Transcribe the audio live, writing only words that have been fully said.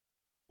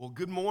Well,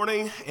 good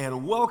morning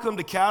and welcome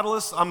to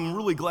Catalyst. I'm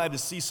really glad to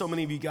see so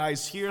many of you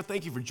guys here.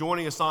 Thank you for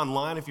joining us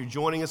online. If you're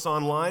joining us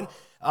online,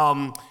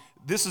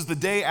 this is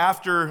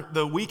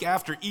the week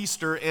after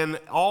Easter, and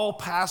all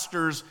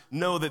pastors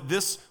know that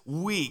this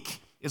week,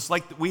 it's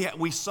like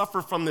we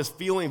suffer from this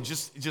feeling of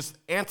just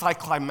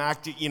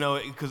anticlimactic,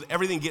 because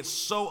everything gets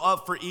so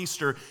up for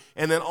Easter,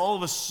 and then all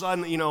of a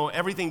sudden,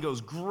 everything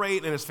goes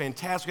great and it's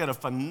fantastic. We had a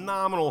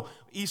phenomenal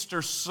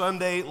Easter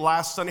Sunday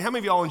last Sunday. How many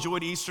of y'all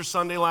enjoyed Easter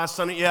Sunday last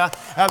Sunday? Yeah,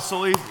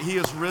 absolutely. He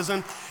is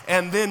risen.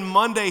 And then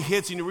Monday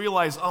hits and you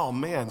realize, oh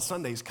man,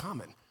 Sunday's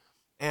coming.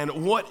 And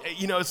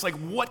it's like,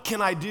 what can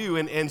I do?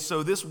 And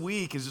so this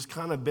week has just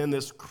kind of been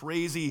this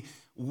crazy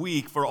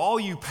week. For all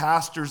you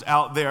pastors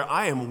out there,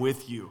 I am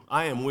with you.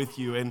 I am with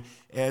you.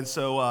 And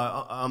so,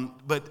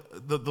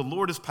 but the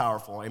Lord is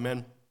powerful,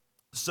 amen.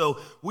 So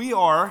we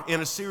are in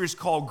a series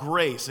called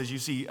Grace, as you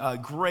see,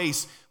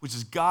 Grace, which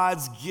is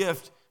God's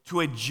gift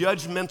to a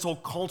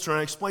judgmental culture. And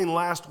I explained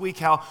last week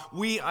how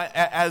we,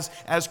 as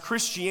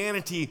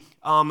Christianity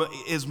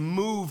is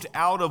moved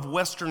out of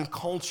Western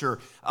culture,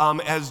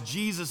 as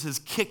Jesus is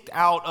kicked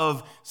out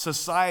of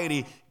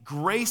society,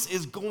 grace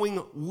is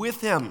going with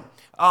him.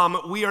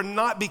 We are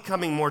not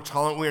becoming more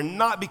tolerant. We are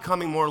not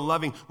becoming more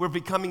loving. We're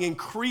becoming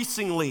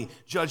increasingly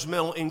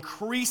judgmental,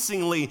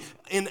 increasingly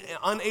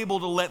unable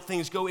to let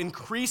things go,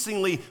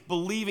 increasingly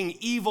believing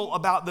evil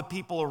about the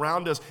people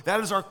around us. That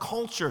is our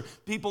culture.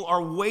 People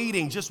are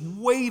just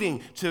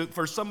waiting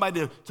for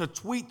somebody to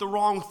tweet the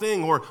wrong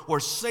thing or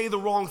say the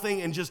wrong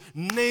thing and just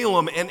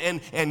nail them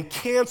and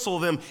cancel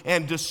them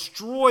and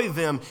destroy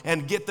them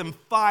and get them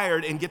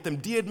fired and get them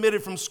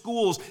deadmitted from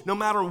schools, no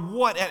matter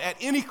what, at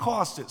any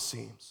cost, it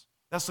seems.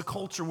 That's the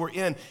culture we're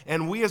in.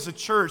 And we as a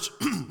church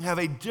have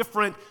a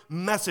different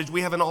message.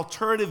 We have an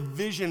alternative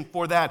vision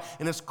for that,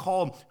 and it's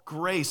called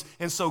grace.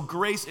 And so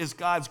grace is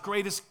God's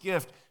greatest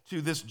gift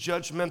to this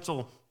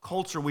judgmental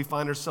culture we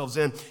find ourselves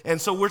in. And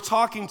so we're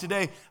talking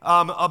today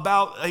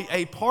about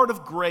a part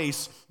of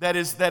grace that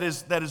is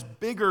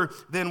bigger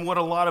than what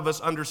a lot of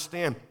us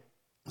understand.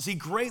 See,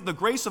 the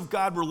grace of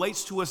God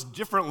relates to us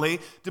differently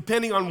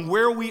depending on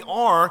where we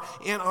are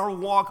in our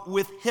walk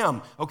with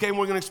him. Okay, and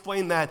we're going to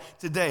explain that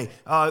today.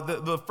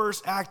 The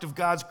first act of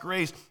God's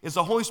grace is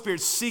the Holy Spirit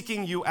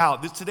seeking you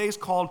out. Today is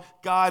called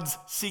God's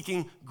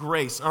seeking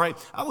grace. All right,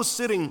 I was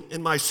sitting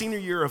in my senior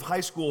year of high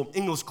school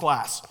English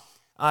class.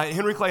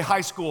 Henry Clay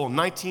High School,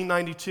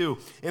 1992,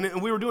 and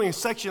we were doing a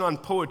section on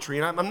poetry,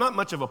 and I'm not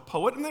much of a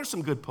poet, and there's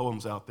some good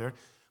poems out there,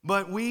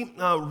 but we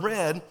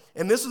read,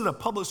 and this is in a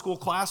public school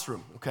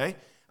classroom, okay?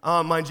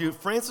 Mind you,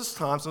 Francis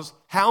Thompson's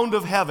Hound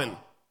of Heaven.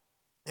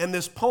 And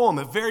this poem,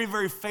 a very,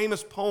 very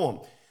famous poem,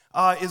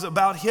 is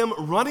about him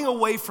running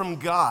away from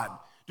God,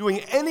 doing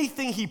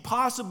anything he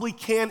possibly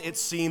can, it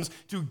seems,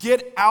 to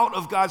get out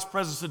of God's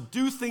presence, to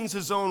do things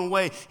his own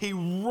way. He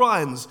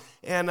runs,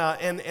 and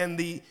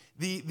the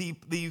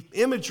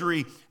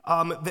imagery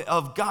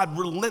of God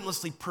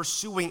relentlessly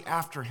pursuing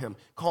after him,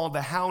 called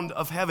the Hound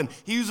of Heaven.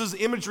 He uses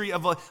imagery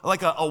of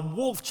like a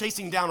wolf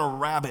chasing down a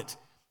rabbit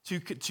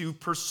to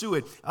pursue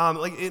it.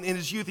 Like in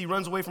his youth, he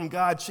runs away from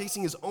God,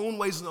 chasing his own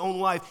ways, his own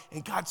life,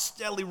 and God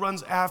steadily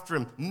runs after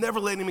him, never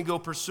letting him go,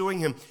 pursuing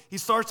him. He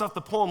starts off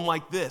the poem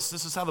like this.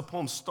 This is how the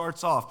poem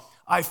starts off.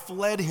 I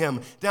fled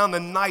him down the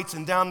nights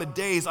and down the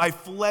days. I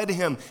fled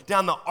him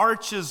down the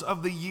arches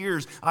of the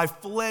years. I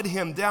fled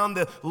him down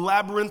the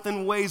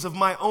labyrinthine ways of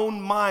my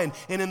own mind.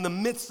 And in the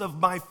midst of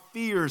my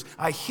fears,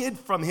 I hid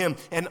from him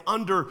and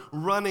under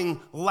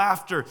running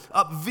laughter.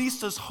 Up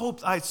vistas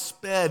hopes I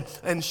sped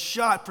and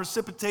shot,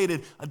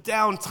 precipitated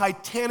down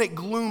titanic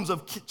glooms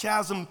of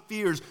chasm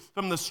fears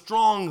from the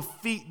strong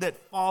feet that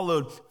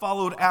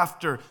followed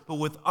after, but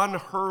with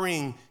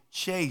unhurrying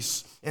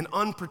chase and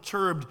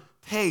unperturbed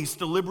pace,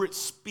 deliberate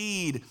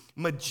speed,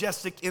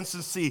 majestic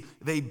instancy,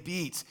 they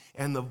beat,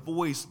 and the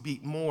voice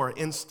beat more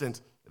instant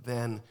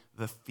than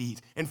the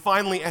feet. And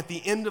finally, at the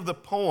end of the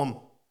poem,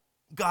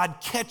 God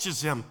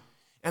catches him,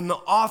 and the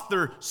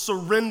author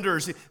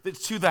surrenders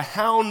to the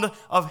Hound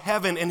of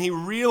Heaven, and he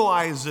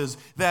realizes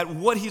that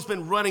what he's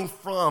been running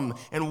from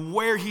and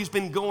where he's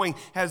been going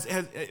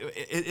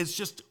is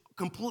just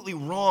completely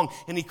wrong,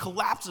 and he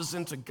collapses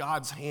into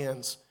God's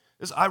hands.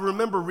 I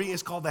remember reading,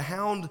 it's called the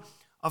Hound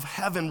of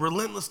Heaven,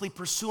 relentlessly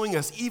pursuing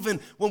us,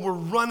 even when we're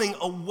running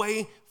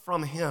away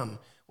from him.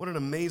 What an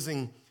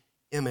amazing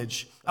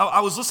image. I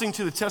was listening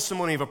to the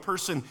testimony of a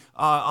person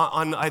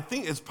on I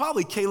think it's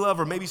probably K-Love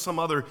or maybe some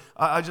other,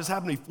 I just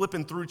happened to be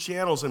flipping through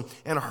channels and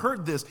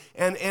heard this,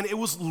 and it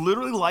was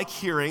literally like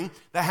hearing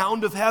the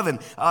Hound of Heaven.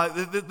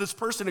 This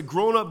person had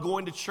grown up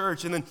going to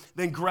church and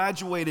then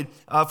graduated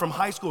from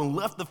high school and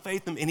left the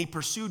faith, and he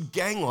pursued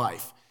gang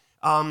life.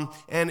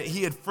 And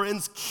he had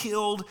friends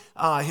killed.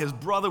 His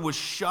brother was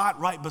shot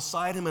right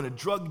beside him in a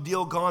drug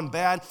deal gone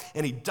bad,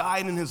 and he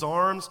died in his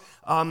arms.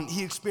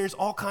 He experienced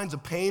all kinds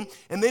of pain.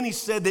 And then he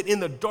said that in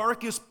the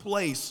darkest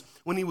place,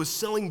 when he was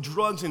selling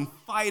drugs and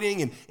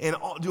fighting and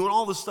doing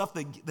all the stuff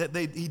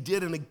that he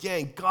did in a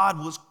gang,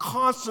 God was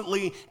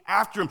constantly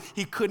after him.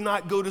 He could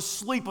not go to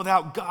sleep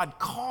without God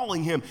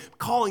calling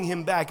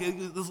him back.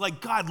 It was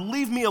like, God,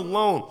 leave me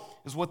alone,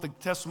 is what the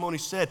testimony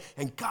said.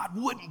 And God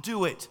wouldn't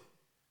do it.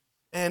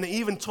 And he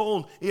even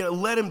told,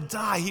 let him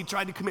die. He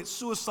tried to commit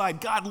suicide.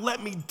 God,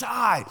 let me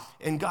die.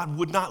 And God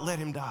would not let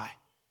him die.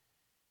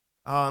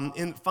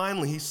 And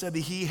finally, he said that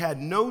he had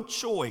no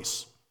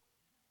choice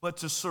but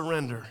to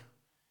surrender.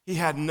 He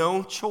had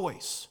no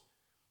choice.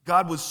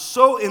 God was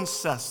so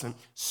incessant,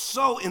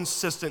 so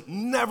insistent,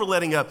 never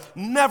letting up,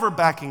 never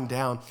backing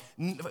down,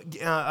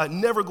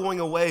 never going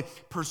away,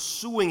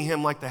 pursuing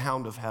him like the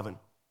hound of heaven.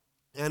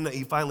 And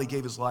he finally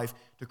gave his life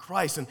to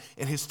Christ. And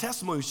his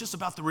testimony was just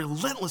about the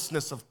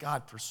relentlessness of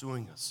God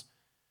pursuing us,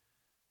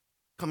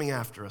 coming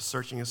after us,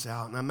 searching us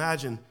out. And I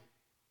imagine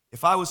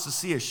if I was to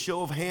see a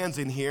show of hands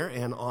in here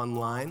and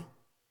online,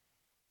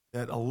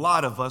 that a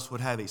lot of us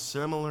would have a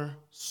similar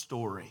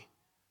story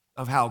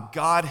of how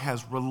God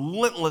has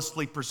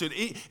relentlessly pursued.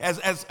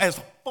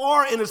 As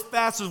far and as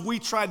fast as we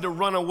tried to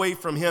run away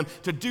from him,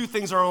 to do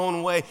things our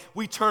own way,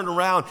 we turned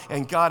around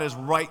and God is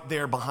right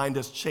there behind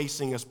us,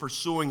 chasing us,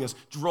 pursuing us,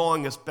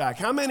 drawing us back.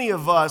 How many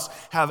of us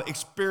have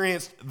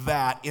experienced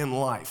that in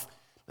life?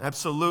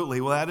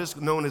 Absolutely. Well, that is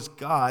known as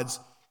God's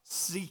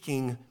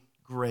seeking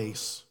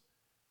grace.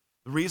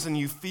 The reason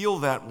you feel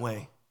that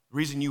way, the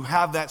reason you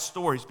have that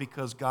story is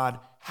because God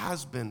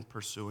has been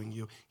pursuing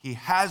you. He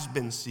has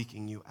been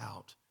seeking you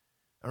out.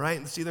 All right,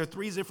 and see, there are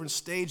three different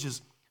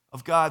stages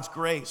of God's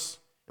grace,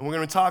 and we're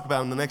going to talk about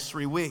them in the next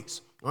 3 weeks.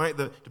 All right,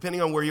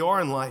 depending on where you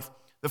are in life.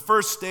 The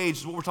first stage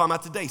is what we're talking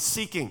about today,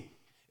 seeking.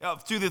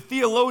 To the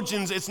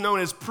theologians, it's known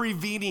as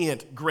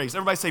prevenient grace.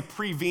 Everybody say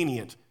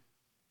prevenient.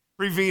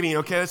 Prevenient,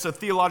 okay, that's a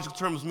theological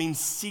term, it means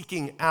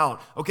seeking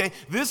out, okay?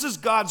 This is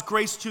God's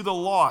grace to the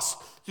lost,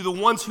 to the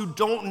ones who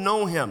don't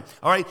know him,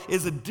 all right?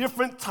 Is a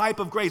different type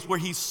of grace where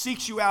he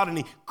seeks you out and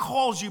he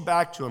calls you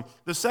back to him.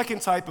 The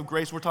second type of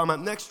grace we're talking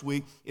about next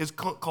week is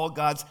called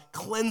God's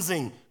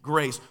cleansing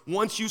grace.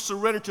 Once you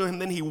surrender to him,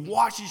 then he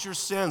washes your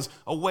sins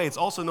away. It's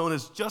also known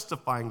as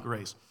justifying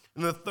grace.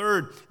 And the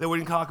third that we're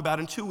going to talk about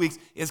in 2 weeks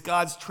is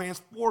God's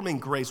transforming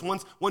grace.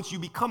 Once you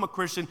become a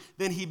Christian,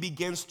 then he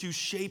begins to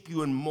shape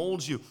you and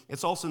mold you.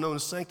 It's also known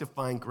as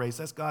sanctifying grace.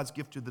 That's God's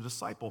gift to the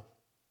disciple.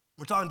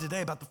 We're talking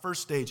today about the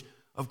first stage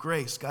of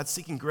grace, God's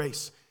seeking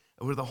grace,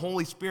 where the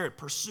Holy Spirit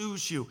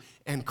pursues you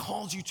and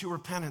calls you to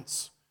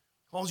repentance,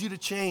 calls you to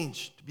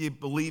change, to be a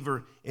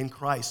believer in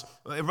Christ.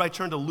 Everybody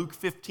turn to Luke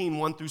 15,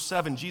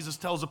 1-7. Jesus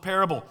tells a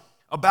parable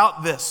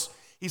about this.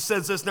 He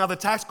says this, now the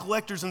tax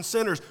collectors and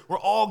sinners were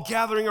all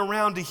gathering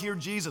around to hear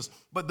Jesus,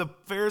 but the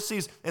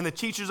Pharisees and the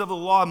teachers of the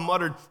law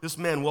muttered, this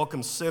man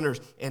welcomes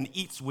sinners and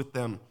eats with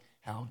them.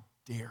 How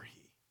dare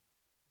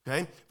he?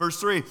 Okay, verse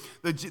 3,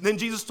 then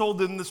Jesus told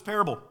them this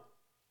parable.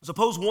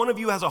 Suppose one of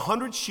you has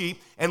 100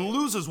 sheep and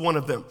loses one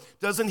of them.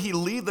 Doesn't he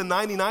leave the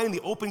 99 in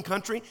the open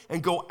country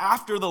and go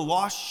after the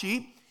lost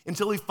sheep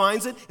until he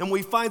finds it? And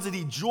when he finds it,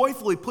 he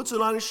joyfully puts it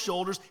on his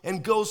shoulders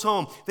and goes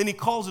home. Then he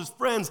calls his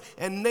friends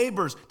and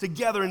neighbors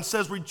together and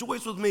says,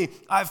 rejoice with me,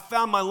 I've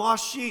found my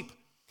lost sheep.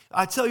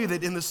 I tell you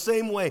that in the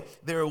same way,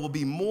 there will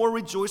be more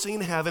rejoicing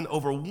in heaven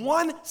over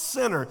one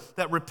sinner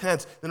that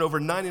repents than over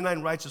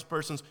 99 righteous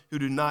persons who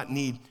do not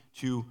need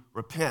to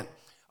repent.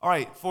 All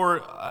right, for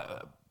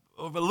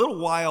a little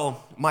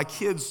while, my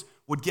kids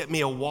would get me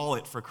a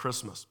wallet for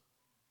Christmas.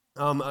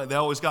 They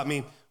always got me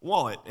a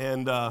wallet,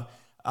 and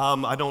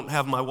I don't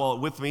have my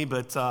wallet with me,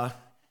 but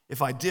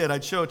if I did,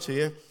 I'd show it to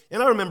you.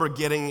 And I remember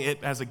getting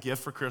it as a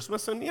gift for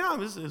Christmas, and yeah, it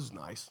was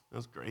nice. It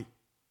was great.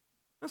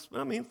 It's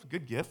a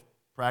good gift,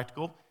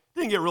 practical.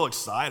 Didn't get real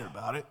excited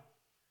about it.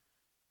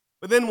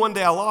 But then one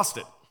day I lost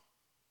it.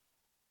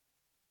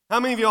 How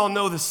many of y'all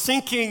know the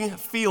sinking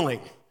feeling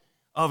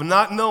of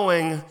not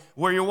knowing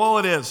where your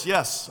wallet is?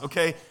 Yes,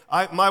 okay.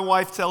 My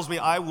wife tells me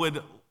I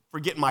would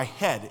forget my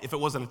head if it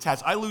wasn't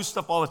attached. I lose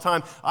stuff all the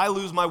time. I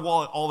lose my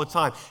wallet all the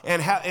time.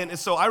 And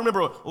so I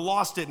remember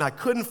lost it and I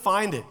couldn't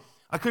find it.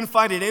 I couldn't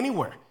find it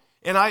anywhere.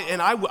 And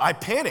I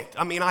panicked.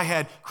 I mean, I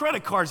had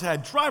credit cards,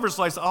 had driver's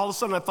license. All of a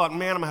sudden I thought,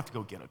 man, I'm gonna have to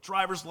go get a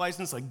driver's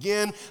license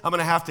again. I'm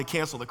gonna have to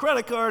cancel the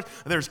credit card.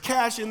 There's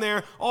cash in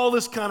there, all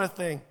this kind of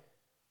thing.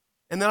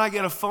 And then I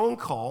get a phone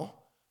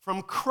call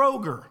from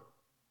Kroger.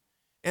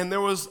 And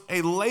there was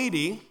a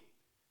lady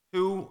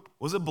who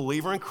was a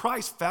believer in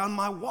Christ, found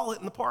my wallet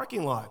in the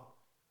parking lot.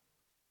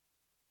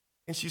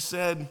 And she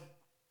said,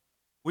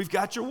 we've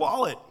got your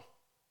wallet.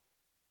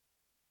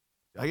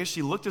 I guess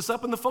she looked us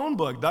up in the phone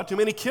book. Not too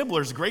many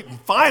Kibblers. Great.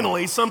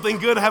 Finally, something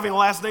good having a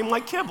last name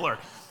like Kibler.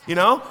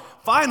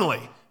 Finally.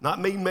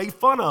 Not being made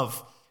fun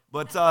of.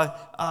 But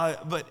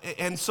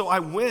so I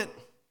went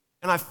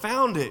and I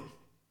found it.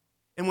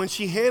 And when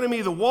she handed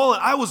me the wallet,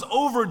 I was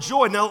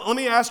overjoyed. Now, let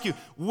me ask you,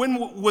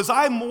 when was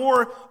I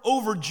more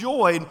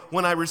overjoyed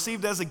when I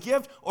received it as a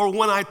gift or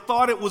when I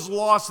thought it was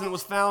lost and it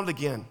was found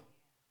again?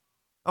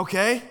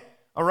 Okay?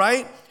 All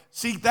right?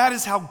 See, that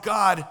is how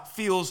God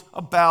feels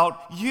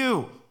about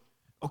you.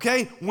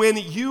 Okay? When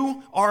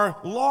you are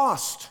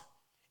lost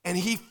and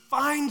he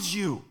finds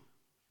you,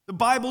 the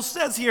Bible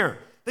says here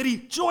that he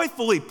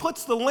joyfully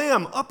puts the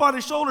lamb up on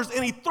his shoulders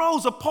and he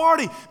throws a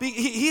party.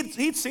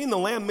 He'd seen the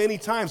lamb many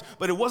times,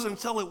 but it wasn't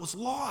until it was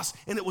lost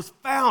and it was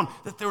found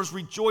that there was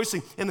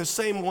rejoicing in the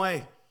same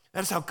way.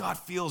 That is how God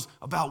feels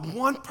about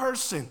one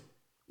person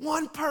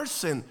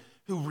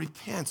who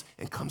repents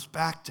and comes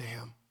back to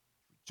him,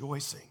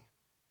 rejoicing.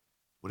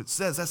 What it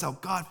says, that's how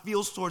God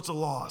feels towards the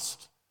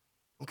lost.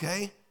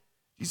 Okay?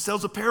 Jesus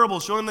tells a parable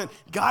showing that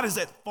God is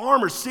that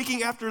farmer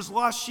seeking after his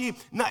lost sheep.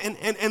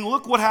 And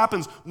look what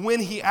happens when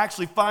he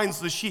actually finds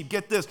the sheep.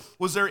 Get this.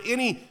 Was there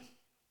any,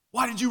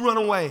 why did you run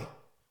away?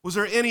 Was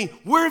there any,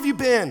 where have you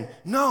been?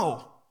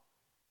 No.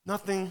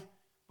 Nothing,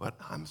 but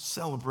I'm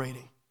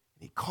celebrating.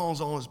 And he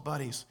calls all his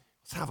buddies.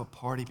 Let's have a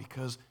party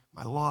because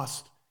my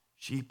lost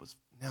sheep was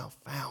now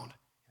found.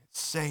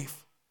 It's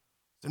safe.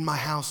 It's in my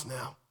house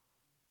now.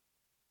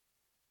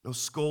 No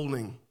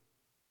scolding.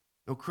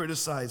 No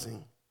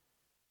criticizing.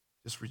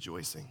 Just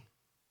rejoicing.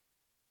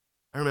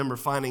 I remember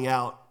finding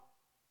out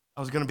I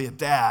was going to be a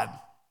dad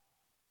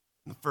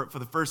for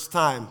the first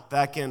time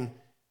back in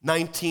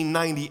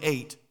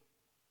 1998.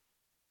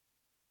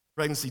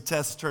 Pregnancy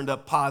tests turned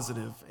up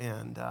positive,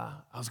 and I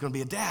was going to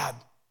be a dad.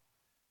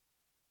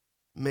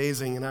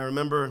 Amazing. And I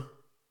remember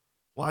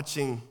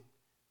watching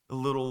the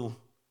little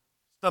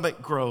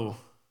stomach grow.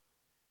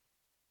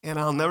 And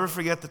I'll never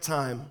forget the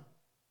time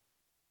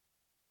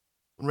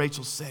when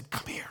Rachel said,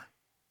 "Come here."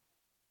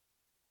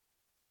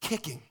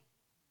 Kicking.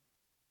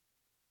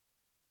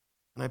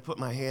 And I put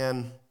my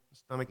hand in the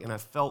stomach and I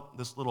felt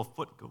this little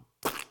foot go.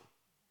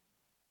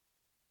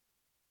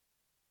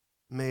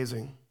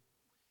 Amazing.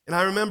 And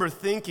I remember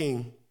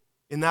thinking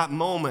in that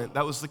moment,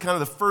 that was the kind of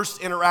the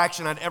first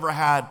interaction I'd ever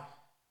had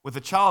with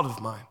a child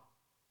of mine.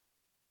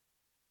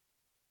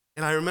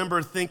 And I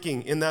remember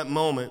thinking in that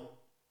moment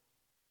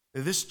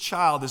that this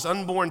child, this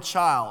unborn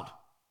child,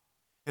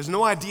 has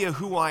no idea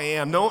who I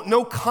am,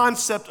 no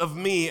concept of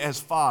me as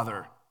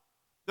father.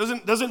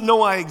 Doesn't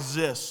know I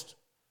exist.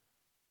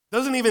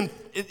 Isn't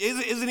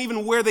even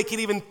aware they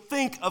can even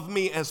think of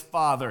me as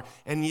father.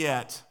 And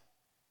yet,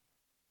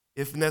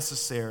 if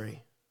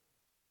necessary,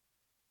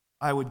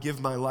 I would give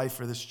my life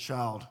for this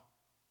child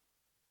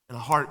in a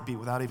heartbeat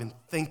without even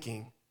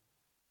thinking,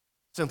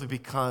 simply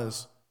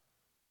because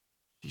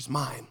she's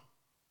mine.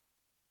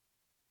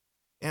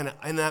 And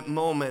in that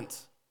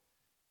moment,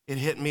 it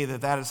hit me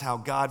that is how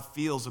God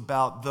feels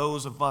about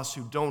those of us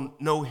who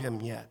don't know him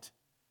yet.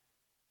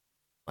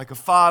 Like a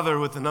father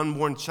with an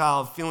unborn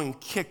child feeling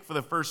kicked for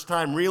the first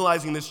time,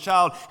 realizing this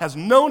child has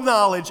no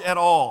knowledge at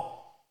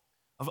all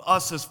of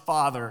us as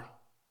father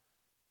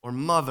or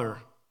mother,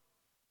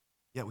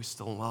 yet we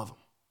still love him.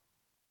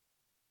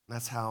 And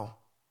that's how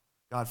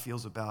God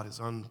feels about his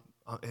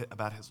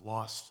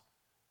lost.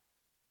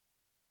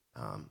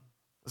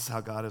 This is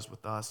how God is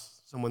with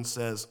us. Someone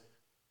says,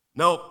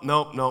 nope.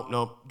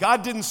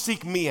 God didn't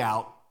seek me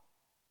out.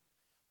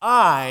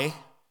 I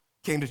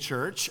came to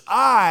church.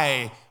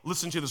 I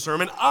listened to the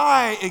sermon.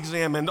 I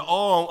examined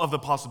all of the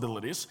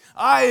possibilities.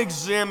 I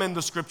examined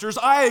the scriptures.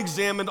 I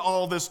examined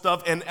all this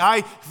stuff. And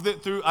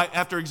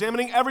after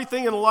examining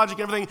everything and the logic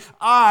and everything,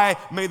 I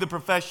made the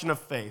profession of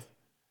faith.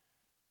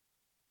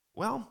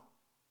 Well,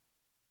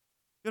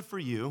 good for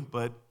you,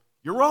 but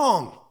you're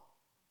wrong.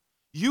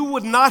 You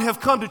would not have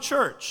come to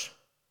church.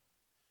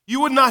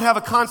 You would not have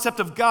a concept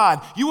of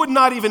God. You would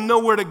not even know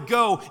where to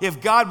go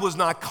if God was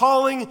not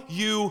calling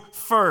you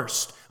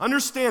first.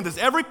 Understand this.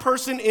 Every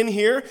person in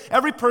here,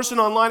 every person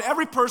online,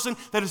 every person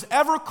that has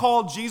ever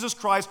called Jesus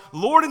Christ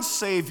Lord and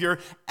Savior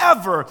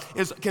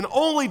can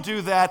only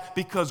do that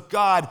because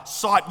God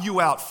sought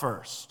you out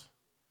first.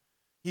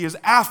 He is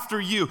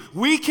after you.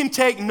 We can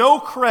take no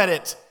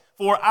credit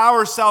for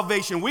our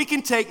salvation. We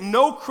can take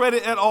no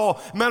credit at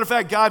all. Matter of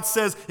fact, God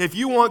says, if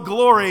you want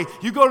glory,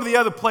 you go to the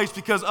other place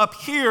because up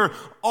here,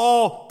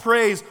 all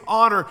praise,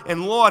 honor,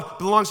 and laud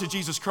belongs to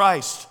Jesus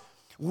Christ.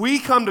 We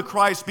come to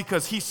Christ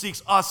because he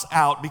seeks us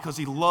out, because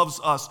he loves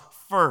us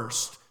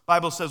first. The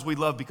Bible says we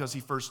love because he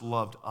first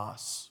loved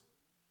us.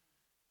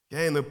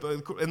 Okay, in the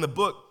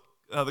book,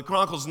 the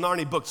Chronicles of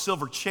Narnia book,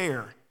 Silver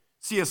Chair,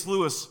 C.S.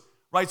 Lewis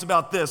writes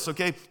about this,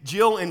 okay?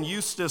 Jill and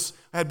Eustace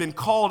had been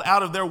called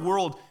out of their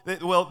world.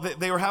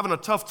 They were having a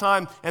tough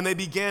time, and they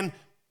began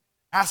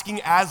asking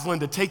Aslan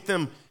to take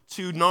them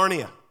to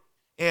Narnia.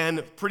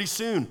 And pretty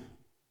soon,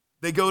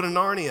 they go to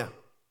Narnia.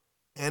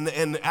 And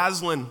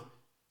Aslan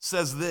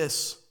says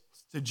this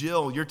to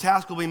Jill, "Your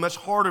task will be much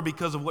harder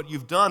because of what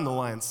you've done," the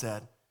lion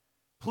said.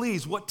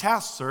 "Please, what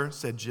task, sir?"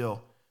 said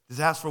Jill. "The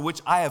task for which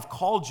I have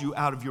called you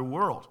out of your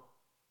world."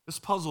 This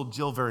puzzled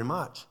Jill very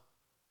much.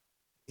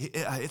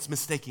 It's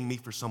mistaking me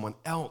for someone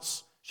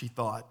else, she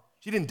thought.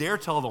 She didn't dare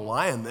tell the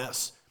lion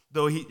this.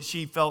 though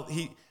she felt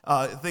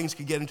things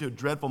could get into a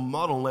dreadful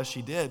muddle unless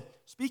she did.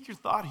 "Speak your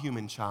thought,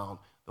 human child,"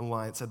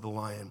 said the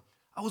lion.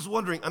 I was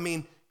wondering,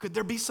 could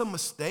there be some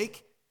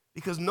mistake?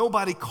 Because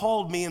nobody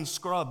called me and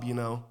Scrub,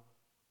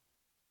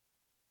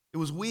 It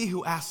was we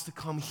who asked to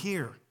come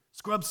here.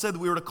 Scrub said that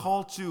we were to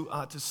call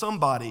to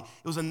somebody.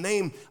 It was a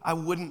name I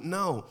wouldn't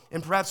know,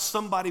 and perhaps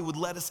somebody would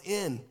let us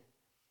in.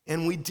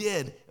 And we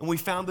did, and we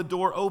found the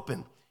door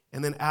open.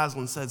 And then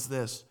Aslan says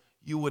this,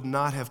 "You would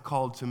not have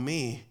called to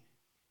me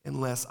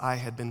unless I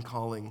had been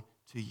calling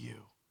to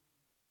you,"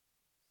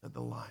 said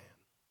the lion.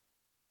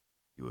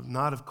 "You would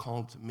not have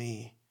called to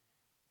me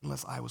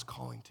unless I was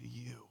calling to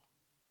you."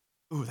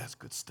 Ooh, that's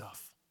good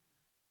stuff.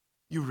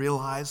 You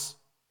realize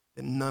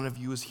that none of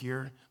you is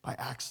here by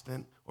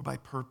accident or by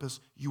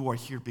purpose. You are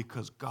here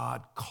because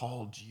God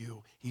called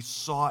you. He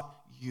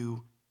sought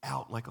you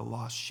out like a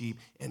lost sheep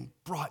and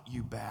brought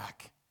you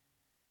back.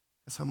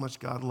 That's how much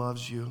God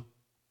loves you.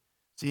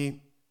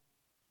 See,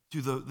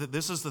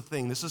 this is the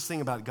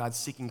thing about God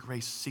seeking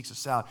grace, seeks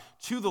us out.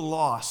 To the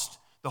lost,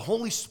 the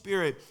Holy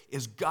Spirit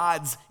is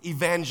God's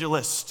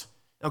evangelist.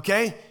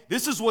 Okay?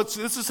 This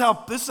is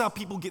how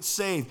people get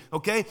saved.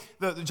 Okay?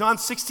 John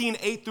 16,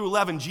 8 through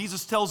 11,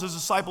 Jesus tells his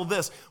disciple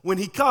this: when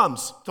he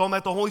comes, talking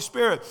about the Holy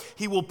Spirit,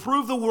 he will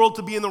prove the world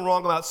to be in the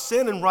wrong about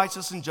sin and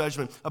righteousness and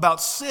judgment.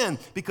 About sin,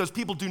 because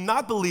people do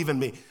not believe in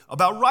me.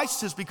 About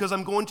righteousness, because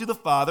I'm going to the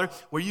Father,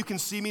 where you can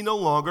see me no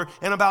longer.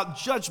 And about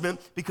judgment,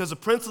 because the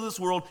prince of this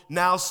world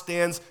now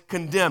stands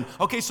condemned.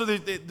 Okay, so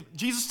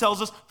Jesus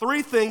tells us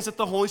three things that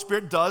the Holy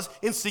Spirit does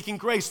in seeking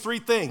grace. Three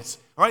things.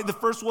 All right, the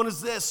first one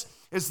is this.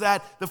 Is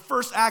that the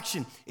first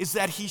action is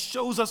that he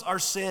shows us our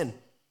sin,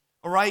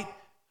 all right?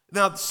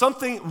 Now,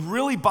 something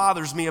really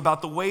bothers me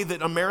about the way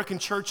that American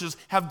churches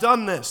have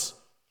done this.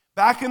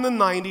 Back in the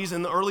 90s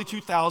and the early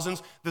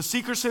 2000s, the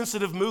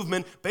seeker-sensitive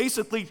movement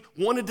basically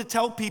wanted to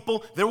tell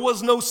people there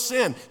was no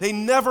sin. They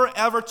never,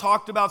 ever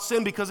talked about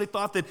sin because they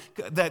thought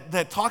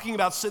that talking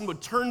about sin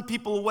would turn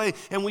people away,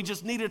 and we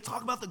just needed to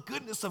talk about the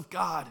goodness of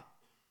God.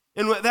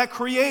 And that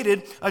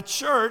created a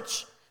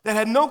church that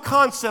had no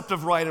concept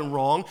of right and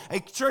wrong, a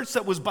church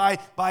that was by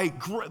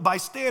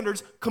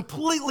standards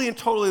completely and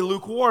totally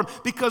lukewarm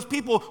because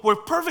people were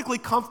perfectly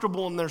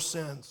comfortable in their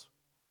sins.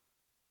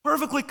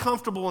 Perfectly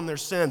comfortable in their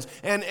sins.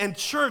 And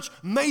church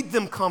made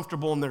them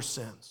comfortable in their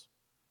sins.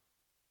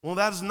 Well,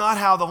 that is not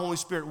how the Holy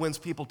Spirit wins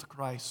people to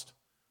Christ.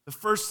 The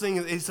first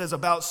thing he says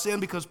about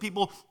sin, because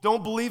people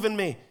don't believe in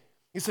me.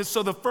 He says,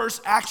 so the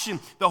first action,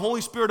 the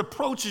Holy Spirit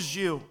approaches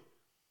you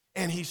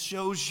and he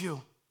shows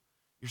you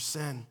your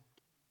sin.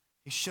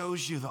 He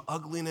shows you the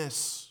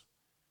ugliness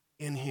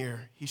in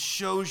here. He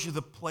shows you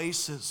the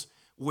places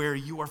where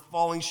you are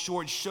falling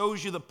short.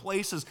 Shows you the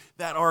places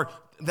that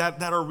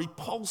are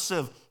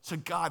repulsive to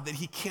God, that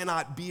he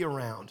cannot be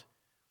around.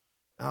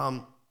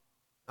 I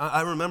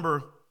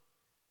remember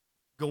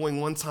going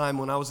one time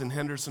when I was in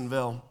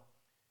Hendersonville.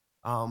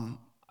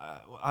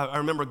 I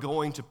remember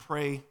going to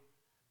pray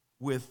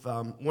with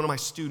one of my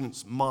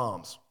students'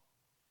 moms.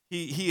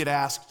 He had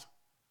asked,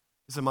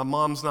 he said, "My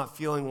mom's not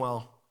feeling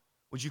well.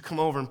 Would you come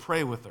over and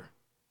pray with her?"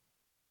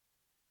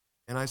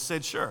 And I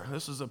said, "Sure."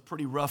 This is a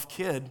pretty rough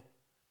kid.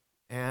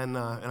 And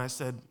I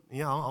said,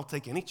 "Yeah, I'll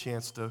take any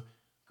chance to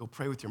go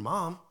pray with your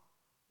mom,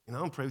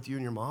 and pray with you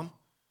and your mom."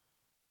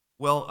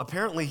 Well,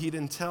 apparently he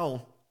didn't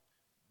tell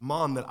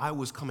Mom that I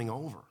was coming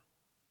over.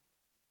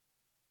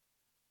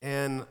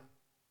 And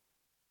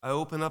I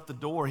opened up the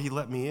door, he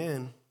let me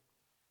in,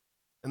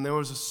 and there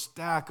was a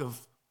stack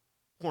of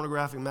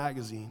pornographic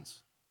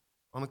magazines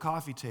on the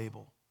coffee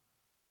table.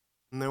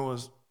 And there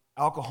was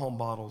alcohol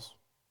bottles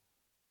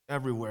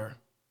everywhere.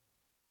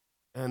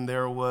 And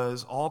there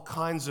was all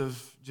kinds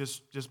of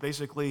just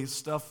basically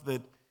stuff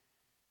that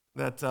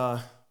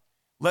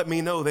let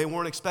me know they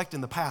weren't expecting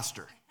the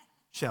pastor,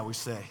 shall we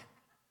say.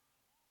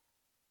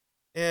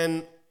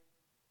 And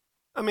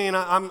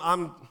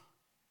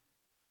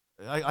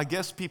I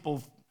guess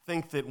people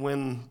think that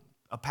when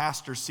a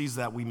pastor sees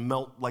that, we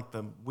melt like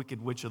the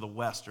Wicked Witch of the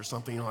West or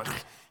something.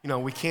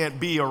 We can't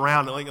be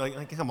around it.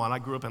 Like, come on, I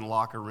grew up in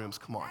locker rooms.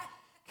 Come on.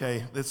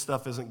 Okay, this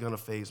stuff isn't going to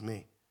faze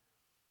me.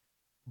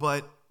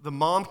 But the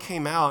mom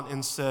came out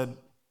and said,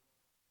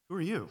 "Who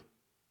are you?"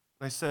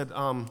 And I said,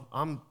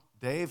 "I'm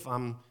Dave.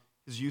 I'm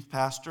his youth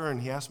pastor,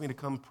 and he asked me to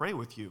come pray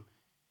with you."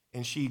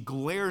 And she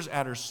glares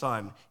at her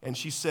son, and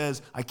she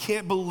says, "I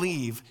can't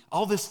believe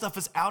all this stuff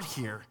is out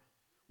here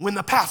when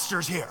the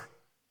pastor's here."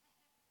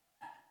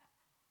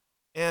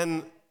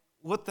 And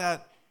what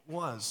that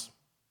was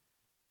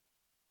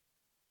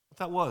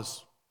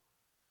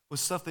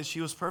stuff that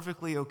she was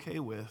perfectly okay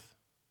with.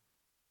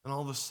 And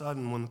all of a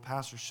sudden, when the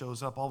pastor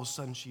shows up, all of a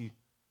sudden she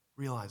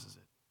realizes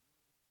it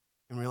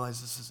and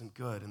realizes this isn't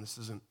good and this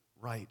isn't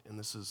right and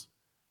this is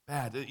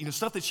bad.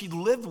 Stuff that she'd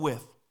lived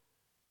with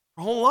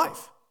her whole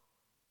life.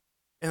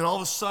 And all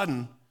of a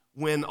sudden,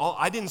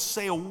 I didn't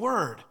say a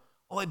word,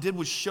 all I did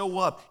was show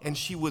up, and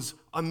she was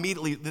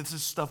immediately,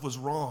 this stuff was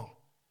wrong.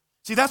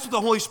 See, that's what the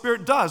Holy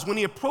Spirit does when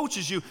he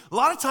approaches you. A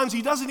lot of times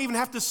he doesn't even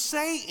have to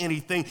say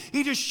anything.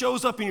 He just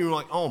shows up and you're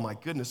like, oh my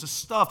goodness, this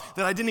stuff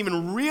that I didn't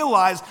even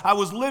realize I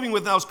was living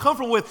with and I was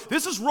comfortable with,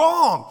 this is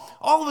wrong.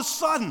 All of a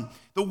sudden,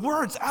 the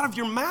words out of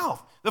your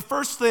mouth. The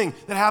first thing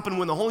that happened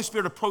when the Holy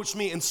Spirit approached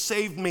me and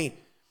saved me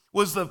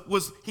was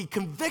he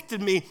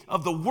convicted me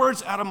of the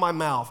words out of my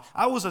mouth.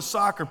 I was a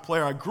soccer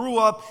player. I grew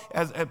up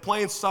at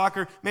playing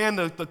soccer. Man,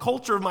 the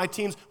culture of my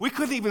teams, we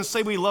couldn't even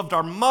say we loved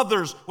our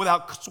mothers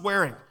without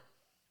swearing.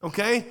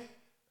 Okay?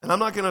 And I'm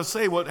not going to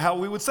say how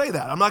we would say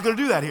that. I'm not going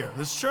to do that here,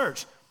 this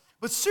church.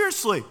 But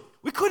seriously,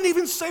 we couldn't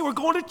even say we're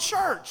going to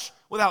church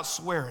without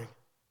swearing.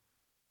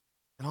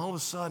 And all of a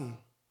sudden,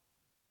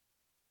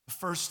 the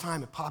first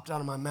time it popped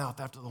out of my mouth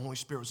after the Holy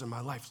Spirit was in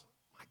my life,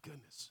 my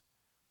goodness,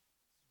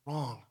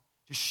 wrong.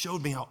 Just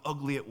showed me how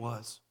ugly it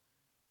was.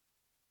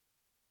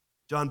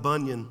 John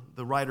Bunyan,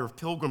 the writer of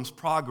Pilgrim's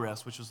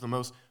Progress, which was the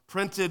most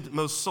printed,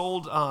 most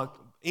sold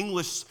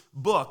English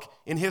book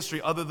in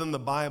history other than the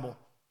Bible,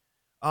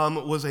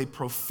 was a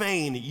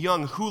profane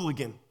young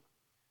hooligan.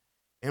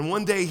 And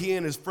one day he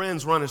and his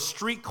friends were on a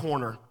street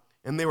corner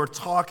and they were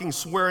talking,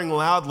 swearing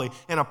loudly,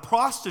 and a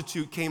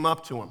prostitute came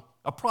up to him.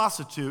 A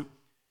prostitute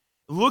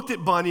looked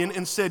at Bunyan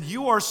and said,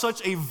 "You are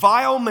such a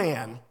vile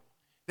man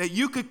that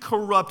you could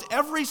corrupt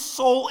every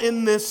soul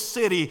in this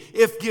city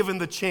if given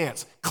the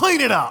chance.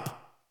 Clean it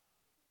up."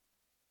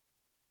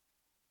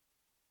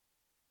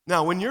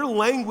 Now, when your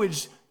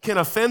language can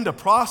offend a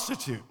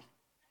prostitute,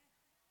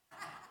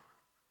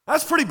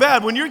 that's pretty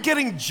bad. When you're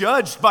getting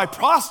judged by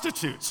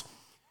prostitutes,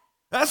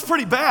 that's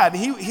pretty bad.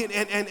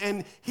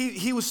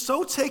 He was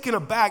so taken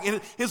aback.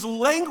 And his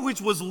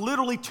language was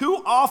literally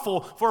too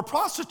awful for a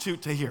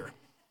prostitute to hear.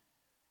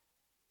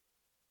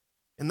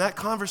 And that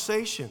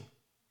conversation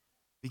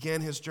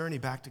began his journey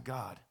back to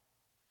God.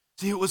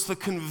 See, it was the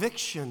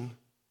conviction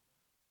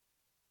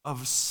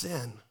of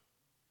sin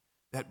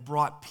that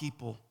brought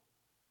people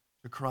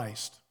to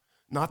Christ.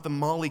 Not the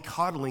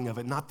mollycoddling of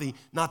it, not the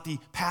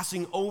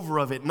passing over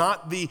of it,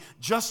 not the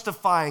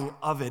justifying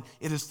of it.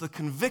 It is the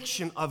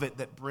conviction of it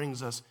that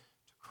brings us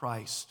to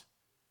Christ.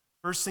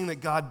 First thing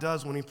that God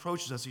does when he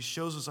approaches us, he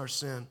shows us our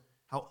sin,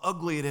 how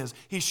ugly it is.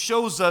 He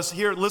shows us,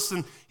 here,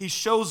 listen, he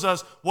shows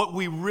us what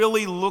we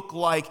really look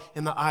like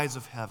in the eyes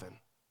of heaven.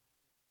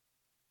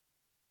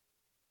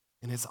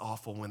 And it's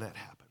awful when that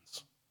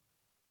happens.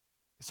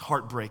 It's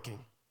heartbreaking.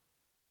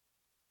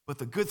 But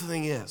the good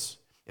thing is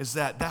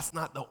that that's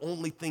not the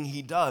only thing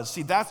he does.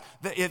 See,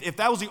 if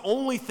that was the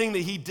only thing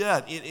that he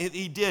did,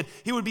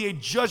 he would be a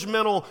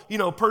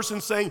judgmental,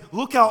 person saying,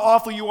 "Look how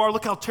awful you are,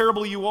 look how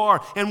terrible you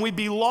are," and we'd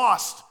be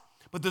lost.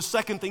 But the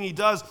second thing he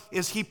does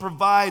is he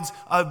provides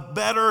a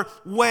better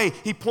way.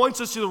 He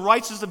points us to the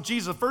righteousness of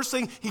Jesus. The first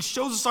thing, he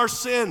shows us our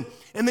sin,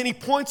 and then he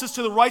points us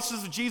to the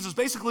righteousness of Jesus.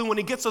 Basically, when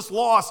he gets us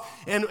lost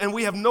and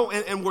we have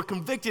and we're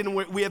convicted and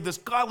we have this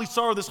godly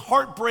sorrow, this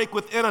heartbreak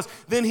within us,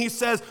 then he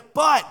says,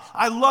 "But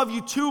I love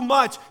you too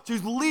much to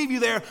leave you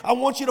there. I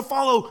want you to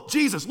follow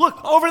Jesus.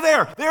 Look, over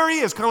there. There he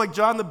is," kind of like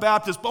John the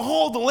Baptist.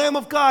 "Behold, the Lamb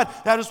of God."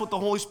 That is what the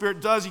Holy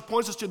Spirit does. He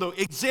points us to the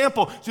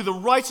example, to the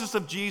righteousness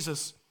of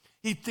Jesus.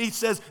 He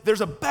says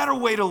there's a better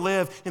way to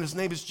live, and his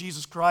name is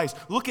Jesus Christ.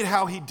 Look at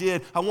how he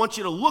did. I want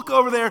you to look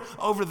over there,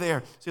 over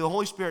there. See, the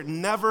Holy Spirit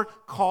never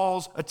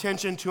calls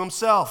attention to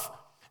himself.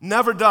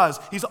 Never does.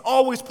 He's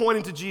always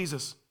pointing to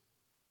Jesus.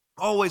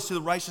 Always to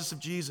the righteousness of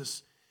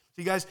Jesus.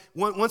 See, guys,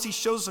 once he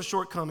shows us our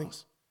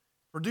shortcomings,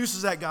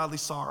 produces that godly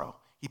sorrow,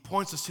 he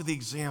points us to the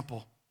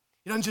example.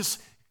 He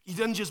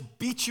doesn't just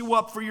beat you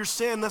up for your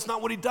sin. That's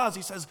not what he does.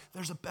 He says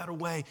there's a better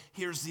way.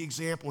 Here's the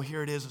example.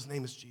 Here it is. His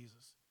name is Jesus.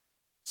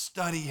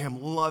 Study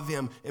him, love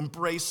him,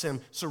 embrace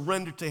him,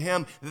 surrender to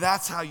him.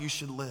 That's how you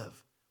should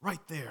live, right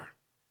there.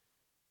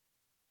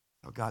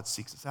 How God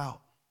seeks us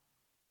out.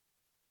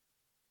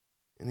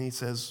 And he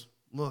says,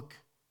 "Look,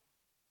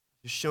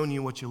 I've shown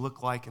you what you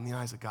look like in the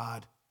eyes of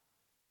God.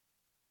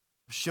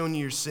 I've shown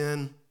you your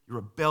sin, your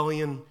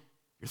rebellion,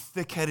 your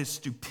thick-headed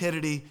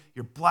stupidity,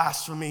 your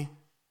blasphemy.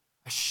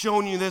 I've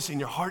shown you this and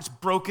your heart's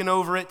broken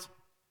over it.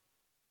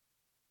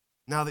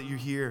 Now that you're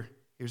here,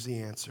 here's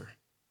the answer.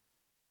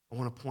 I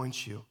want to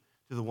point you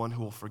to the one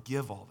who will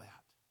forgive all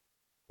that.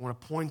 I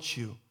want to point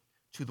you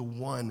to the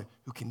one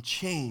who can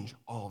change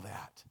all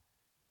that.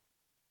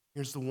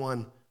 Here's the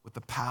one with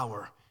the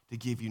power to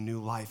give you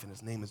new life, and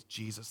his name is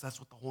Jesus." That's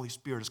what the Holy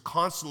Spirit is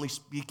constantly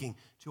speaking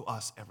to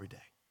us every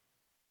day.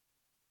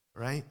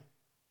 All right?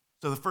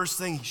 So the first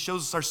thing, he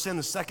shows us our sin.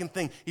 The second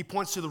thing, he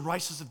points to the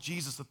righteousness of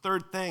Jesus. The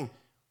third thing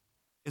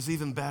is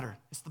even better.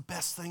 It's the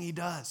best thing he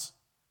does.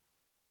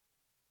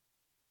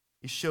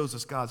 He shows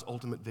us God's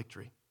ultimate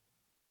victory.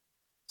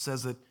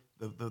 Says that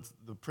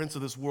the prince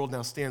of this world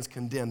now stands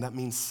condemned. That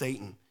means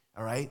Satan,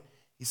 all right?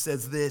 He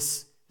says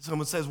this.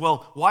 Someone says,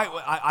 "Well, why?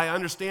 I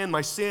understand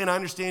my sin. I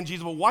understand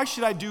Jesus, but why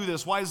should I do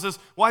this? Why is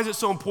it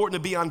so important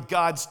to be on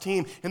God's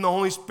team?" And the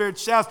Holy Spirit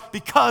shouts,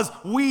 "Because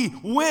we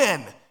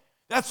win."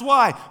 That's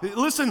why.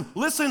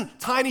 Listen,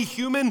 tiny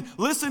human.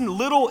 Listen,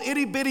 little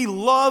itty-bitty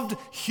loved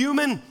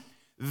human.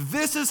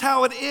 This is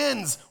how it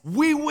ends.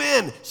 We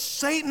win.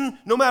 Satan,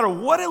 no matter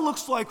what it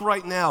looks like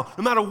right now,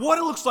 no matter what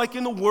it looks like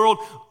in the world,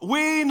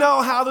 we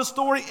know how the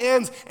story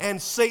ends,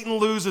 and Satan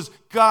loses.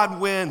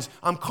 God wins.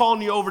 I'm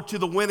calling you over to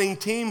the winning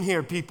team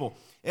here, people.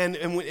 And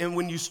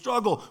when you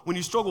struggle,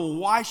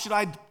 why should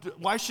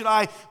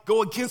I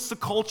go against the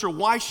culture?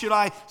 Why should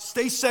I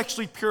stay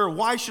sexually pure?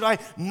 Why should I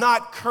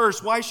not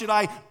curse? Why should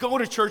I go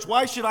to church?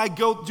 Why should I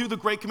go do the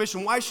Great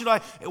Commission? Why should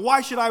I?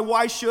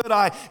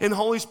 And the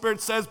Holy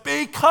Spirit says,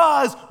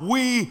 because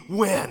we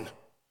win.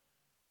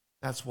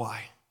 That's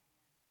why.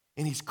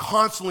 And he's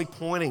constantly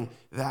pointing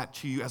that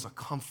to you as a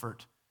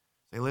comfort.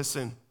 Say,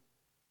 listen,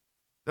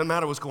 doesn't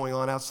matter what's going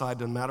on outside,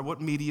 doesn't matter what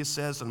media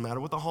says, doesn't matter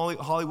what the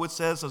Hollywood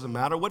says, doesn't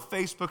matter what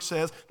Facebook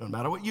says, doesn't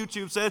matter what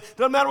YouTube says,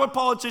 doesn't matter what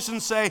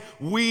politicians say,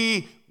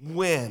 we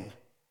win.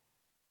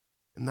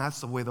 And that's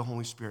the way the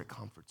Holy Spirit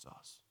comforts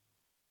us.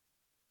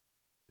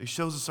 He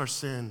shows us our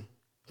sin,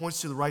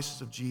 points to the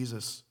righteousness of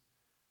Jesus,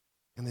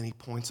 and then he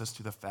points us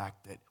to the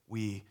fact that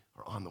we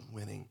are on the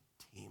winning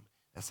team.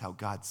 That's how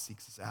God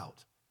seeks us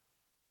out.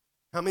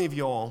 How many of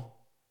y'all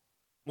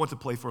want to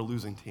play for a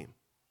losing team?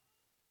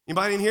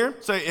 Anybody in here?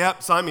 Say,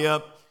 yep, sign me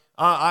up.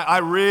 I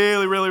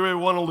really, really, really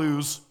want to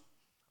lose.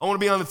 I want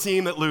to be on the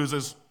team that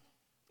loses.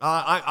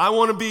 I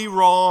want to be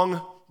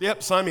wrong.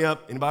 Yep, sign me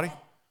up. Anybody?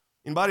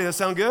 Anybody? That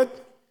sound good?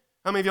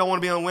 How many of y'all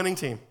want to be on a winning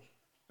team?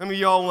 How many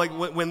of y'all, like,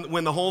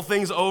 when the whole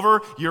thing's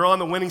over, you're on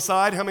the winning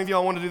side? How many of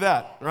y'all want to do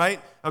that,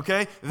 right?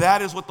 Okay?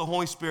 That is what the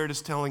Holy Spirit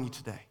is telling you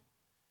today.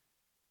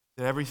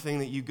 That everything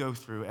that you go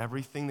through,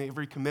 every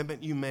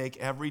commitment you make,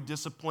 every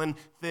discipline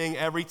thing,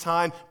 every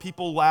time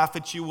people laugh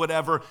at you,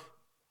 whatever,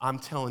 I'm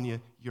telling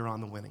you, you're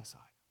on the winning side.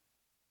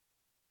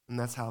 And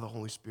that's how the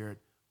Holy Spirit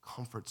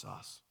comforts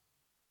us.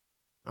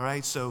 All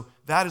right, so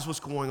that is what's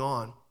going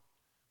on.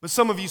 But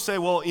some of you say,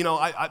 well, you know,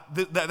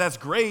 that's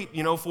great,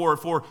 you know,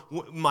 for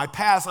my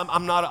past.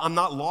 I'm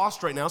not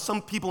lost right now.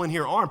 Some people in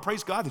here are. And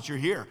praise God that you're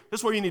here.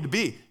 That's where you need to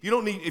be.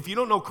 If you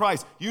don't know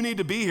Christ, you need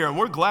to be here, and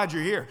we're glad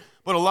you're here.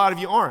 But a lot of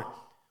you aren't.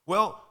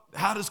 Well,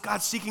 how does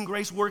God's seeking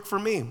grace work for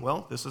me?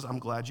 Well, I'm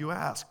glad you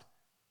asked.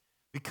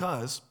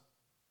 Because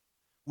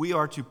we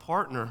are to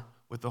partner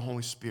with the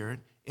Holy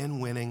Spirit in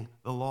winning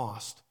the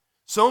lost.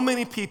 So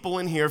many people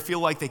in here feel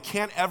like they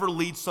can't ever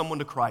lead someone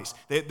to Christ.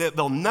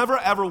 They'll never,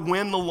 ever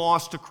win the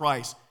lost to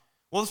Christ.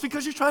 Well, it's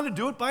because you're trying to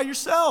do it by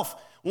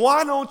yourself.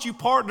 Why don't you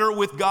partner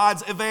with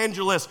God's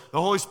evangelist, the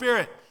Holy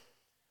Spirit?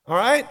 All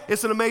right?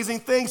 It's an amazing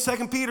thing.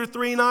 2 Peter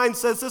 3:9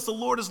 says this, the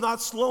Lord is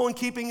not slow in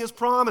keeping his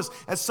promise,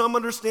 as some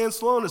understand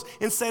slowness.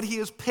 Instead, he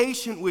is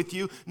patient with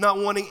you, not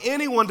wanting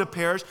anyone to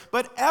perish,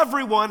 but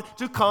everyone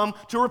to come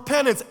to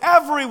repentance.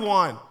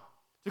 Everyone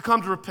to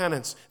come to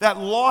repentance. That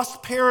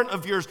lost parent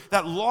of yours,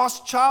 that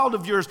lost child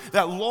of yours,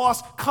 that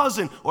lost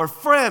cousin or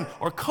friend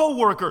or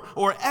coworker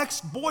or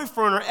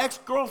ex-boyfriend or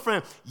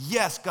ex-girlfriend.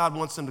 Yes, God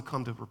wants them to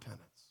come to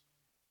repentance.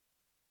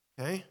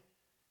 Okay?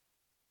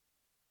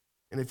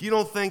 And if you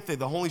don't think that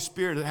the Holy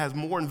Spirit has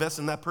more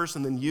invested in that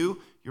person than you,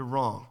 you're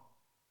wrong.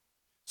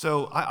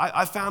 So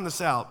I found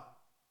this out.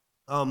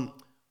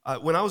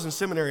 When I was in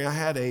seminary, I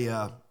had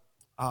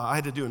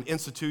to do an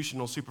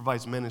institutional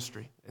supervised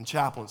ministry and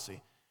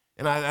chaplaincy.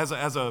 And as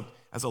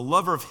a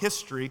lover of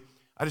history,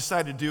 I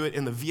decided to do it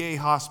in the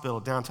VA hospital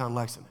downtown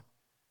Lexington.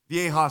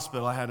 VA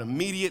hospital, I had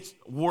immediate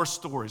war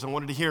stories. I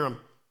wanted to hear them.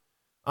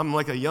 I'm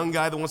like a young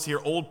guy that wants to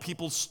hear old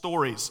people's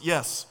stories.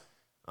 Yes.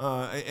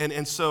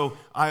 And so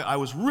I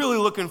was really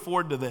looking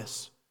forward to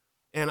this.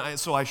 And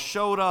so I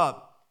showed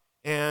up,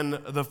 and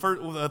the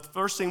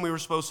first thing we were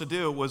supposed to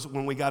do was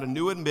when we got a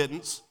new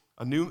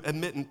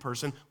admittant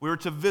person, we were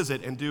to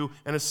visit and do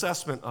an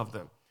assessment of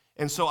them.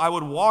 And so I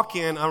would walk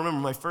in, I remember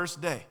my first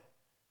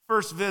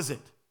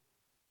visit.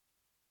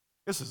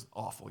 This is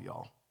awful,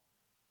 y'all.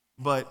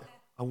 But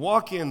I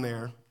walk in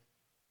there,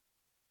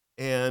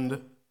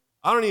 and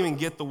I don't even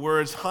get the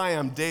words, hi,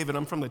 I'm David,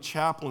 I'm from the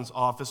chaplain's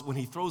office, when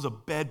he throws a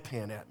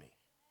bedpan at me.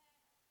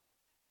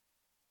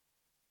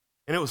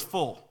 And it was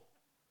full.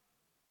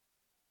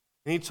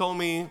 And he told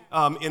me,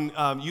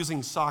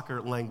 using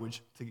soccer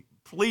language, to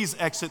please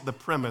exit the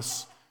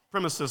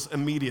premises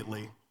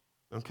immediately,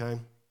 okay?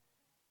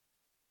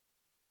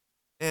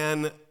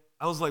 And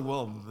I was like,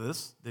 well,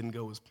 this didn't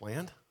go as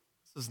planned.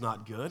 This is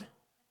not good.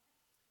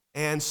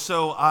 And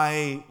so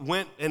I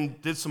went and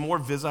did some more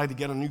visits. I had to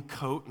get a new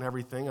coat and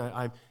everything.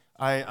 I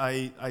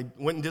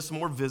went and did some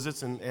more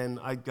visits, and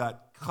I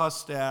got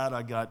cussed at.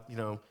 I got,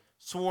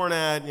 sworn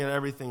at,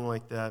 everything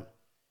like that.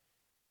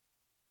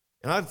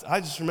 And I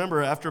just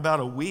remember after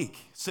about a week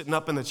sitting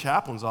up in the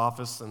chaplain's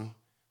office, and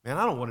man,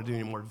 I don't want to do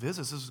any more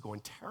visits. This is going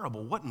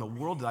terrible. What in the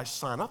world did I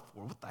sign up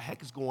for? What the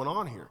heck is going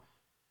on here?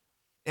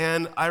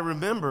 And I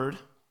remembered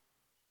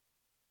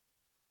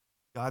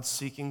God's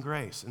seeking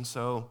grace. And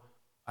so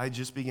I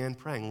just began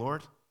praying,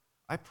 Lord,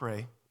 I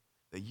pray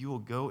that you will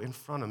go in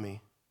front of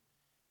me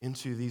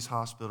into these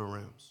hospital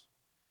rooms.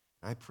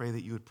 I pray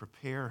that you would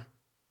prepare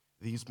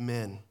these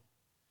men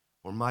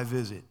for my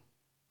visit.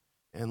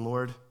 And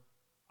Lord,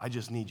 I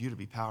just need you to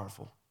be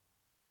powerful.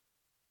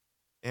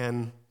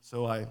 And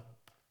so I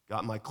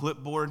got my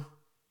clipboard,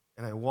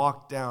 and I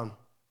walk down.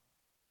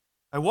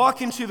 I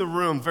walk into the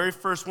room, very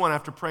first one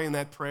after praying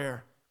that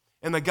prayer,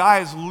 and the guy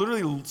is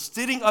literally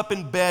sitting up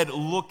in bed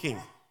looking.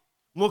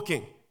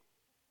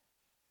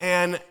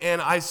 And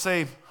I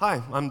say,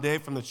 "Hi, I'm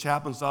Dave from the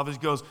chaplain's office."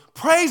 He goes,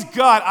 "Praise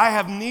God, I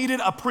have needed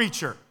a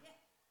preacher."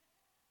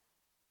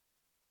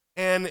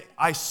 And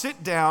I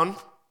sit down,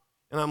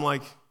 and I'm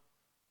like,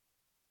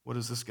 what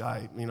is this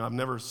guy? I've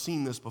never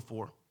seen this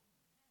before.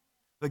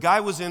 The guy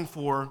was in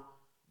for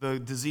the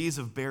disease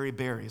of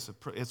beriberi.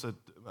 It's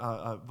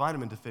a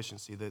vitamin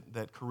deficiency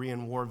that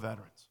Korean War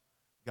veterans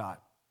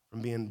got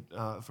from being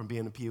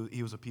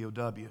he was a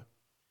POW.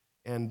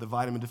 And the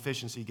vitamin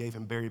deficiency gave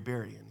him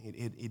beriberi, and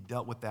he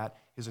dealt with that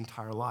his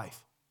entire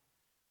life.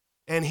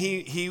 And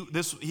he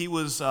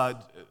was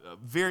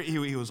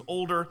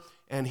older,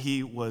 and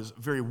he was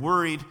very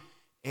worried.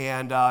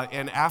 And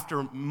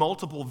after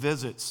multiple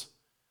visits,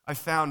 I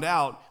found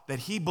out that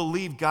he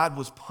believed God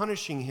was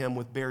punishing him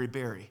with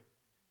beriberi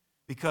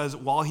because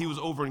while he was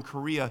over in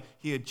Korea,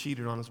 he had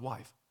cheated on his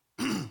wife.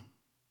 And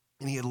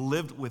he had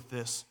lived with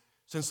this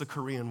since the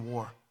Korean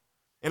War.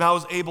 And I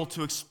was able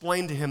to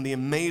explain to him the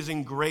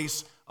amazing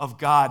grace of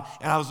God,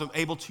 and I was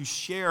able to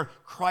share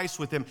Christ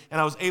with him,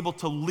 and I was able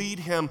to lead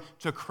him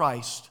to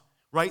Christ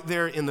right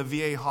there in the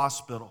VA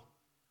hospital.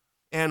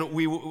 And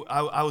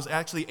I was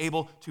actually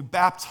able to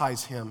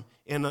baptize him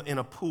in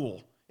a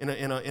pool, in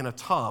a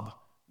tub,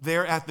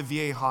 there at the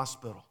VA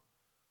hospital.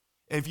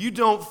 If you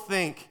don't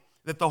think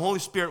that the Holy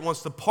Spirit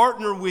wants to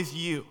partner with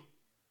you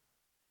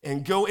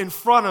and go in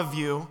front of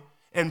you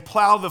and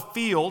plow the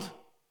field,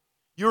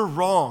 you're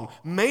wrong.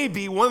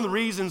 Maybe one of the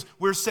reasons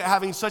we're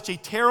having such a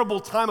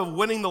terrible time of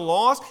winning the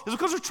lost is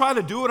because we're trying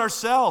to do it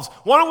ourselves.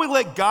 Why don't we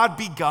let God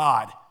be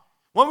God?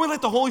 Why don't we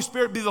let the Holy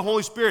Spirit be the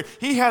Holy Spirit?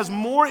 He has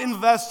more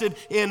invested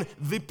in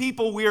the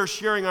people we are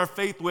sharing our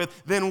faith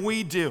with than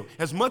we do.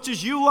 As much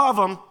as you love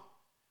them,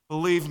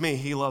 believe me,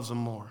 He loves them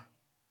more.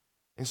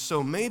 And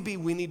so maybe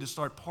we need to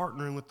start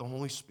partnering with the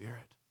Holy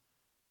Spirit.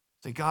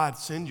 Say, God,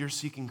 send your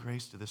seeking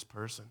grace to this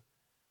person.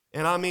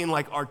 And I mean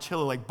like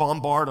artillery, like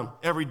bombard them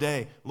every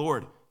day.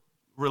 Lord,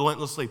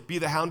 relentlessly, be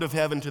the hound of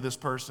heaven to this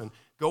person.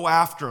 Go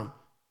after them.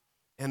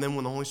 And then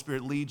when the Holy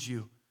Spirit leads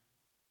you,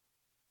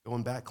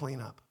 going back, clean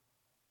up.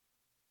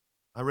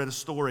 I read a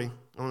story.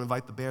 I'm going to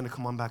invite the band to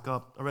come on back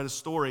up. I read a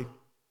story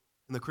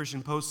in the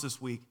Christian Post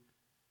this week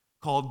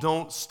called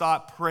 "Don't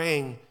Stop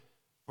Praying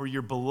for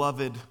Your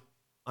Beloved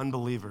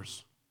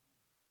Unbelievers."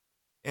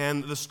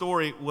 And the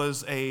story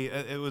was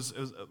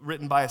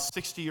written by a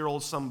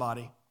 60-year-old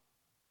somebody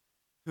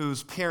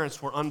whose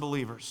parents were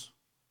unbelievers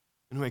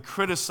and who had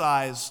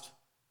criticized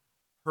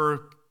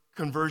her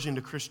conversion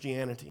to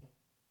Christianity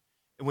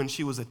when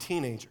she was a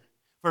teenager.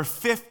 For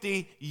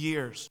 50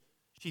 years,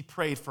 she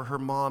prayed for her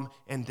mom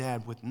and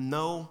dad with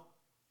no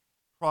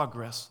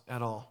progress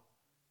at all.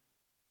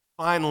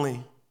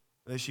 Finally,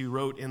 as she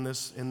wrote in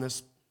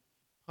this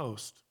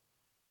post,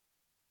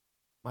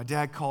 my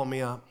dad called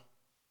me up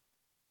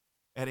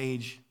at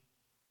age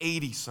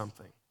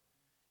 80-something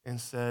and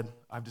said,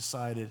 "I've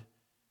decided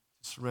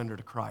to surrender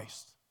to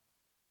Christ.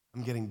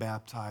 I'm getting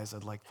baptized.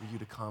 I'd like for you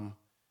to come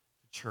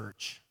to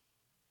church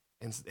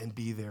and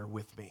be there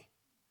with me."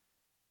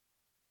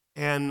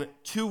 And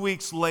 2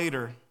 weeks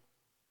later,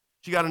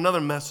 she got another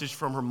message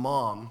from her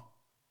mom,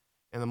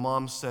 and the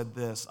mom said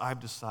this: "I've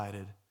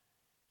decided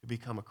to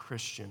become a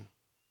Christian.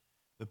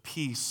 The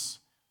peace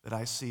that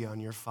I see on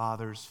your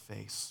father's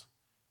face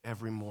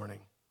every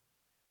morning,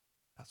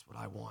 that's what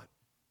I want,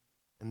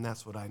 and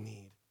that's what I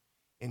need."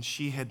 And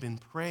she had been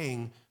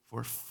praying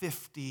for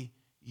 50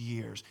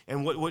 years.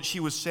 And what she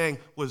was saying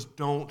was,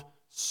 don't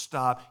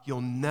stop.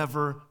 You'll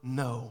never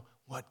know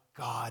what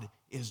God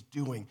is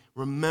doing.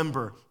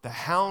 Remember, the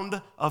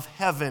hound of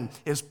heaven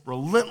is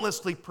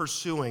relentlessly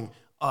pursuing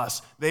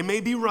us. They may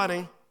be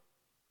running,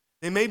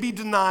 they may be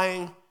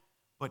denying,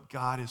 but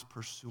God is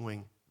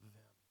pursuing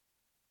them.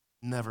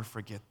 Never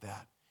forget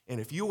that. And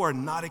if you are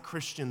not a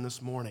Christian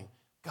this morning,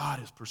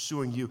 God is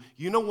pursuing you.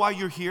 You know why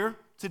you're here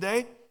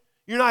today?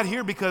 You're not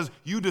here because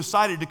you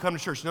decided to come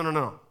to church.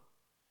 No.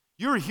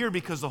 You're here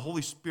because the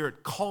Holy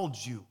Spirit called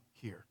you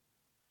here.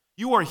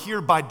 You are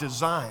here by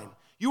design.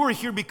 You are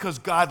here because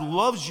God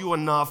loves you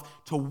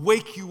enough to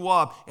wake you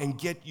up and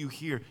get you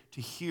here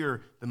to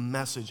hear the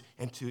message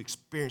and to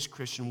experience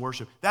Christian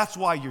worship. That's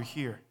why you're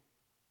here.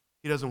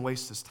 He doesn't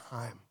waste his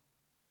time.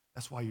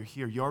 That's why you're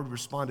here. You already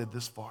responded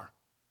this far.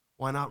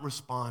 Why not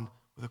respond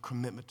with a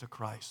commitment to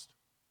Christ?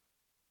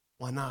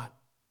 Why not?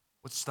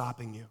 What's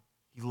stopping you?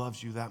 He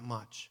loves you that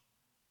much.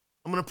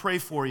 I'm going to pray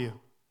for you.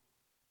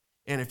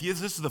 And if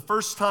this is the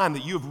first time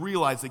that you have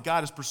realized that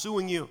God is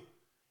pursuing you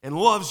and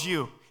loves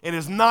you and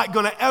is not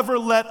going to ever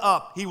let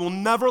up, He will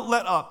never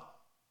let up.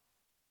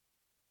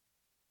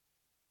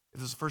 If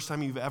this is the first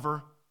time you've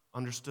ever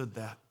understood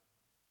that,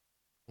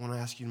 I want to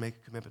ask you to make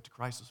a commitment to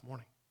Christ this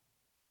morning.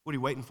 What are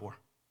you waiting for?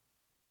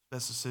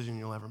 Best decision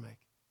you'll ever make.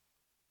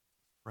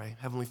 Pray.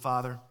 Heavenly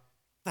Father,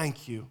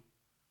 thank you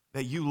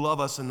that you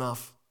love us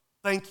enough.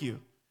 Thank you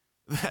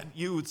that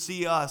you would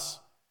see us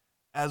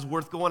as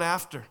worth going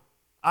after.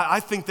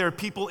 I think there are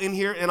people in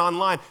here and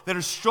online that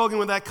are struggling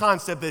with that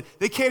concept, that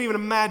they can't even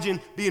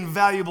imagine being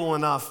valuable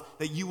enough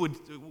that you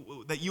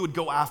would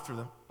go after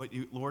them. But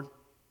you, Lord,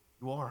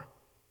 you are.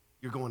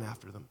 You're going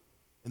after them.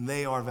 And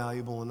they are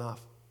valuable enough.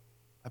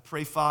 I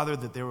pray, Father,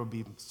 that there will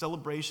be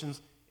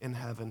celebrations in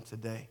heaven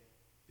today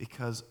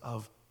because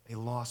of a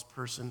lost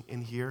person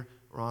in here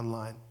or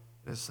online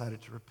that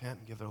decided to repent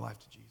and give their life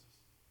to Jesus.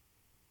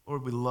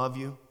 Lord, we love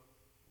you.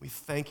 We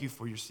thank you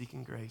for your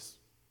seeking grace.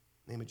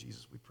 In the name of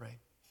Jesus, we pray.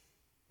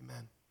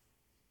 Amen.